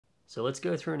So let's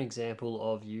go through an example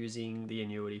of using the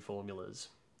annuity formulas.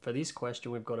 For this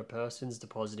question, we've got a person's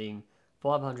depositing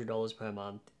 $500 per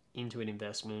month into an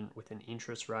investment with an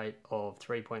interest rate of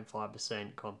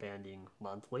 3.5% compounding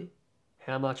monthly.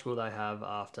 How much will they have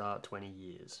after 20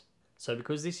 years? So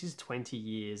because this is 20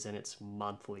 years and it's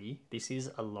monthly, this is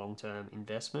a long-term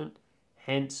investment.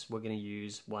 Hence, we're going to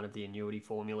use one of the annuity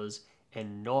formulas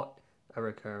and not a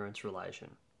recurrence relation.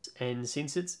 And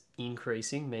since it's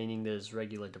increasing, meaning there's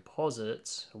regular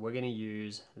deposits, we're going to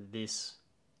use this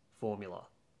formula.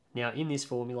 Now, in this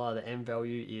formula, the M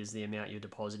value is the amount you're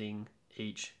depositing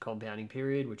each compounding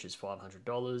period, which is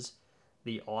 $500.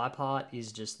 The I part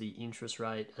is just the interest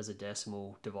rate as a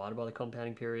decimal divided by the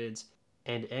compounding periods.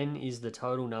 And N is the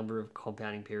total number of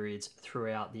compounding periods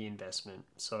throughout the investment.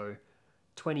 So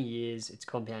 20 years, it's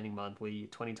compounding monthly,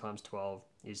 20 times 12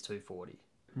 is 240.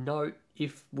 Note,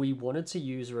 if we wanted to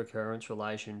use a recurrence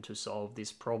relation to solve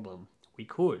this problem, we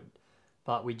could,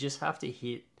 but we just have to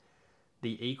hit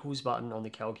the equals button on the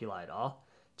calculator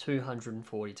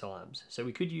 240 times. So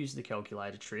we could use the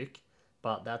calculator trick,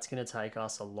 but that's going to take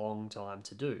us a long time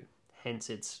to do. Hence,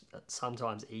 it's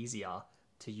sometimes easier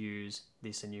to use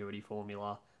this annuity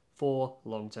formula for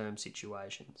long-term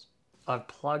situations. I've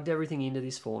plugged everything into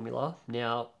this formula.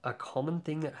 Now, a common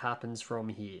thing that happens from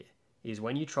here is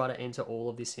when you try to enter all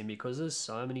of this in, because there's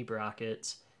so many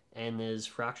brackets and there's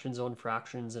fractions on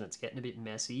fractions and it's getting a bit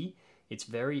messy, it's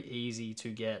very easy to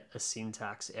get a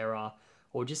syntax error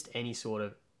or just any sort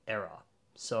of error.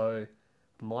 So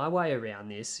my way around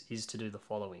this is to do the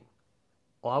following.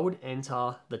 I would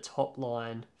enter the top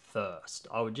line first.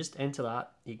 I would just enter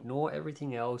that, ignore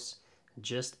everything else,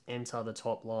 just enter the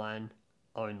top line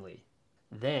only.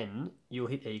 Then you'll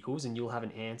hit equals and you'll have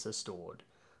an answer stored.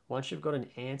 Once you've got an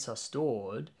answer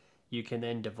stored, you can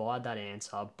then divide that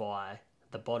answer by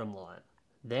the bottom line.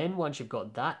 Then once you've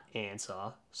got that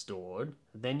answer stored,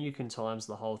 then you can times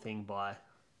the whole thing by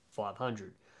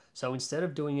 500. So instead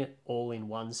of doing it all in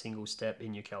one single step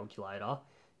in your calculator,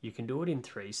 you can do it in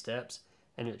 3 steps,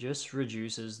 and it just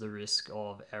reduces the risk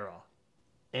of error.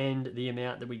 And the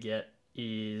amount that we get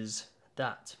is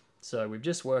that. So we've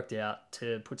just worked out,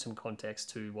 to put some context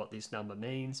to what this number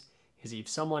means, is if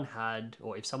someone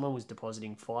was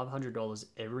depositing $500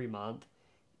 every month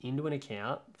into an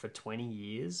account for 20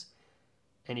 years,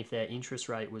 and if their interest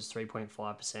rate was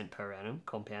 3.5% per annum,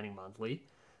 compounding monthly,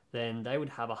 then they would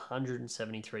have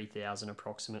 $173,000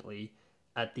 approximately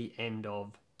at the end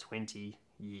of 20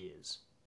 years.